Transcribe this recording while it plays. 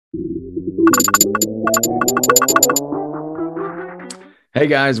Hey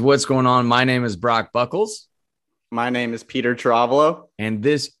guys, what's going on? My name is Brock Buckles, My name is Peter Travelo. and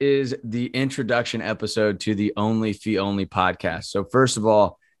this is the introduction episode to the Only Fee Only podcast. So, first of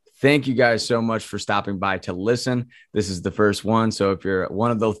all, thank you guys so much for stopping by to listen. This is the first one. So, if you're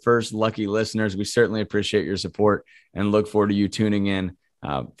one of the first lucky listeners, we certainly appreciate your support and look forward to you tuning in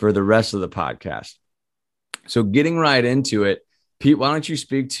for the rest of the podcast. So, getting right into it, Pete, why don't you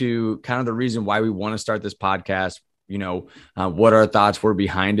speak to kind of the reason why we want to start this podcast? What our thoughts were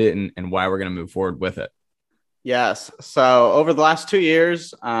behind it and why we're going to move forward with it. Yes. So over the last 2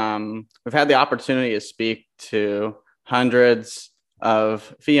 years, we've had the opportunity to speak to hundreds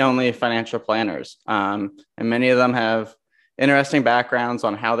of fee-only financial planners. And many of them have interesting backgrounds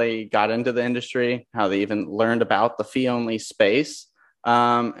on how they got into the industry, how they even learned about the fee-only space.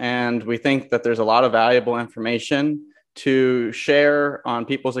 And we think that there's a lot of valuable information to share on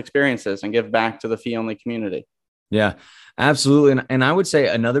people's experiences and give back to the fee-only community. Yeah, absolutely. And I would say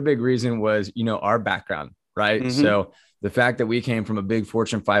another big reason was, our background, right? Mm-hmm. So the fact that we came from a big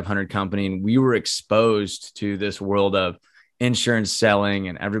Fortune 500 company and we were exposed to this world of insurance selling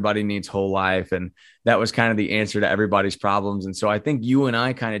and everybody needs whole life. And that was kind of the answer to everybody's problems. And so I think you and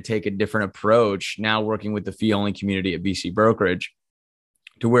I kind of take a different approach now working with the fee only community at BC Brokerage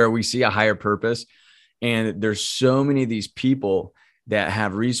to where we see a higher purpose. And there's so many of these people that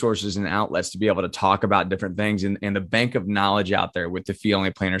have resources and outlets to be able to talk about different things. And the bank of knowledge out there with the fee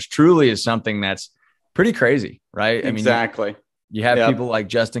only planners truly is something that's pretty crazy, right? I mean, Exactly. you have Yep. people like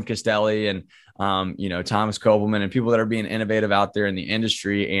Justin Castelli and, Thomas Kobelman and people that are being innovative out there in the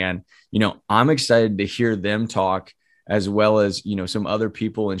industry. And, I'm excited to hear them talk as well as, some other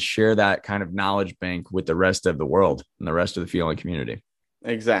people and share that kind of knowledge bank with the rest of the world and the rest of the fee only community.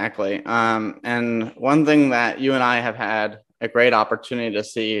 Exactly. And one thing that you and I have had a great opportunity to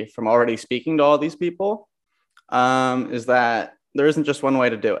see from already speaking to all these people is that there isn't just one way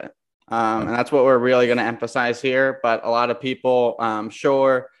to do it. And that's what we're really going to emphasize here. But a lot of people,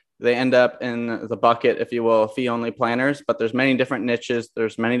 sure, they end up in the bucket, if you will, fee only planners, but there's many different niches.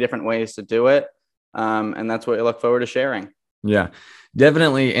 There's many different ways to do it. And that's what we look forward to sharing. Yeah,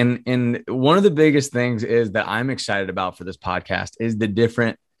 definitely. And one of the biggest things is that I'm excited about for this podcast is the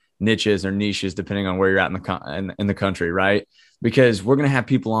different niches or niches, depending on where you're at in the country, right? Because we're going to have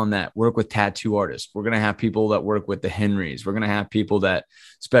people on that work with tattoo artists. We're going to have people that work with the Henrys. We're going to have people that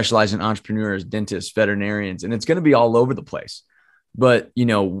specialize in entrepreneurs, dentists, veterinarians, and it's going to be all over the place. But,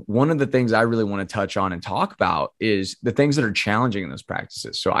 one of the things I really want to touch on and talk about is the things that are challenging in those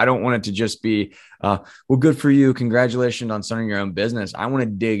practices. So I don't want it to just be, well, good for you. Congratulations on starting your own business. I want to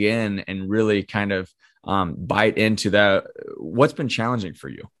dig in and really kind of bite into that. What's been challenging for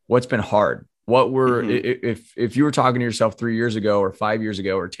you? What's been hard? What were, if you were talking to yourself 3 years ago or 5 years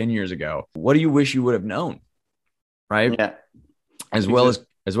ago or 10 years ago, what do you wish you would have known? Right. Yeah. As well as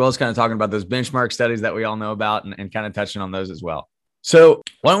kind of talking about those benchmark studies that we all know about and kind of touching on those as well. So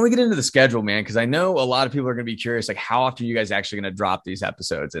why don't we get into the schedule, man? Because I know a lot of people are going to be curious, like how often are you guys actually going to drop these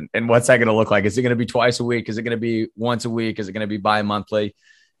episodes and what's that going to look like? Is it going to be twice a week? Is it going to be once a week? Is it going to be bi-monthly?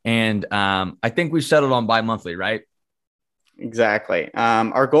 And I think we've settled on bi-monthly, right? Exactly.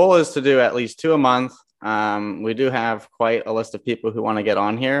 Our goal is to do at least 2 a month. We do have quite a list of people who want to get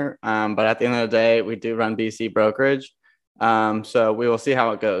on here. But at the end of the day, we do run BC Brokerage. So we will see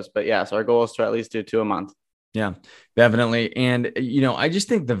how it goes. But yes, our goal is to at least do 2 a month. Yeah, definitely. And, I just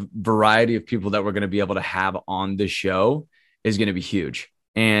think the variety of people that we're going to be able to have on the show is going to be huge.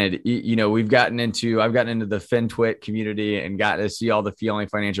 And, I've gotten into the FinTwit community and got to see all the fee only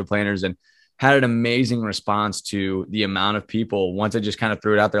financial planners and had an amazing response to the amount of people. Once I just kind of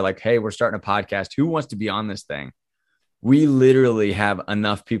threw it out there, like, hey, we're starting a podcast. Who wants to be on this thing? We literally have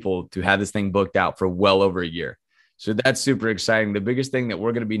enough people to have this thing booked out for well over a year. So that's super exciting. The biggest thing that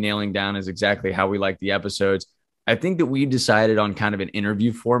we're going to be nailing down is exactly how we like the episodes. I think that we decided on kind of an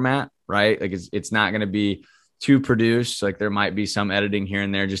interview format, right? Like it's not going to be too produced. Like there might be some editing here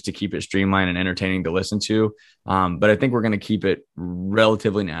and there just to keep it streamlined and entertaining to listen to. But I think we're going to keep it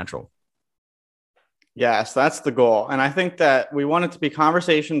relatively natural. Yes, that's the goal. And I think that we want it to be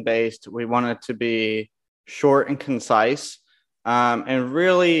conversation based. We want it to be short and concise. And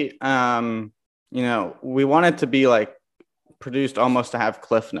really, we want it to be like produced almost to have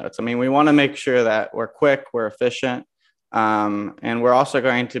cliff notes. I mean, we want to make sure that we're quick, we're efficient, and we're also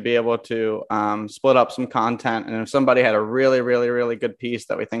going to be able to split up some content. And if somebody had a really, really, really good piece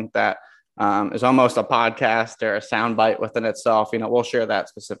that we think that is almost a podcast or a soundbite within itself, we'll share that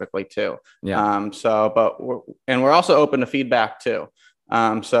specifically too. Yeah. We're also open to feedback too.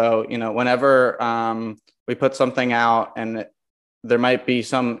 Whenever we put something out and there might be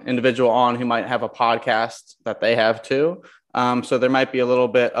some individual on who might have a podcast that they have too. So there might be a little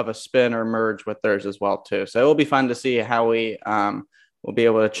bit of a spin or merge with theirs as well too. So it will be fun to see how we will be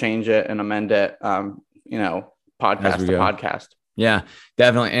able to change it and amend it, podcast to podcast. Yeah,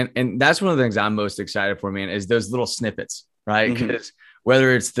 definitely. And that's one of the things I'm most excited for, man, is those little snippets, right? Because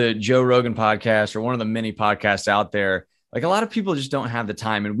whether it's the Joe Rogan podcast or one of the many podcasts out there, like a lot of people just don't have the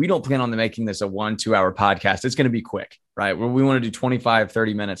time, and we don't plan on making this a 1-2 hour podcast. It's going to be quick, right? Where we want to do 25,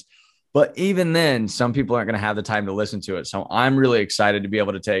 30 minutes. But even then, some people aren't going to have the time to listen to it. So I'm really excited to be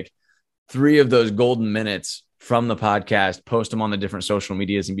able to take 3 of those golden minutes from the podcast, post them on the different social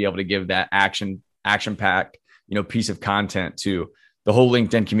medias, and be able to give that action pack, piece of content to the whole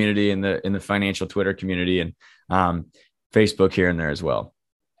LinkedIn community and the financial Twitter community and Facebook here and there as well.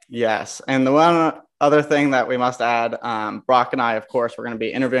 Yes. And the one other thing that we must add, Broc and I, of course, we're going to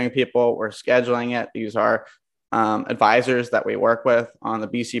be interviewing people. We're scheduling it. These are advisors that we work with on the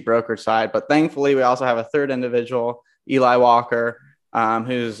BC broker side. But thankfully, we also have a third individual, Eli Walker,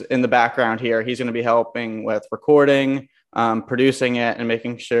 who's in the background here. He's going to be helping with recording, producing it, and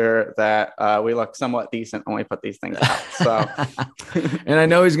making sure that we look somewhat decent when we put these things out. So, and I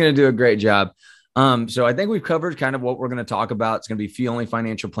know he's going to do a great job. So I think we've covered kind of what we're going to talk about. It's going to be fee-only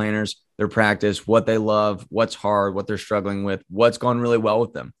financial planners, their practice, what they love, what's hard, what they're struggling with, what's gone really well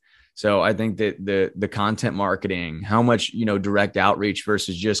with them. So I think that the content marketing, how much, direct outreach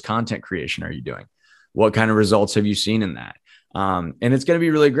versus just content creation are you doing? What kind of results have you seen in that? And it's going to be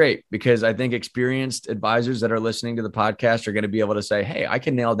really great because I think experienced advisors that are listening to the podcast are going to be able to say, hey, I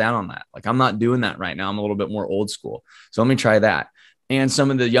can nail down on that. Like, I'm not doing that right now. I'm a little bit more old school. So let me try that. And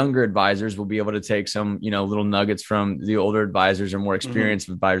some of the younger advisors will be able to take some, little nuggets from the older advisors or more experienced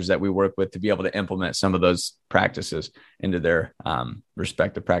advisors that we work with to be able to implement some of those practices into their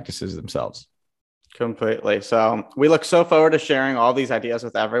respective practices themselves. Completely. So we look so forward to sharing all these ideas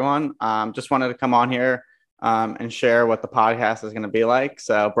with everyone. Just wanted to come on here and share what the podcast is going to be like.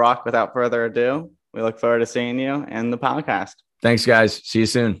 So Broc, without further ado, we look forward to seeing you in the podcast. Thanks, guys. See you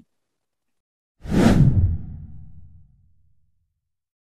soon.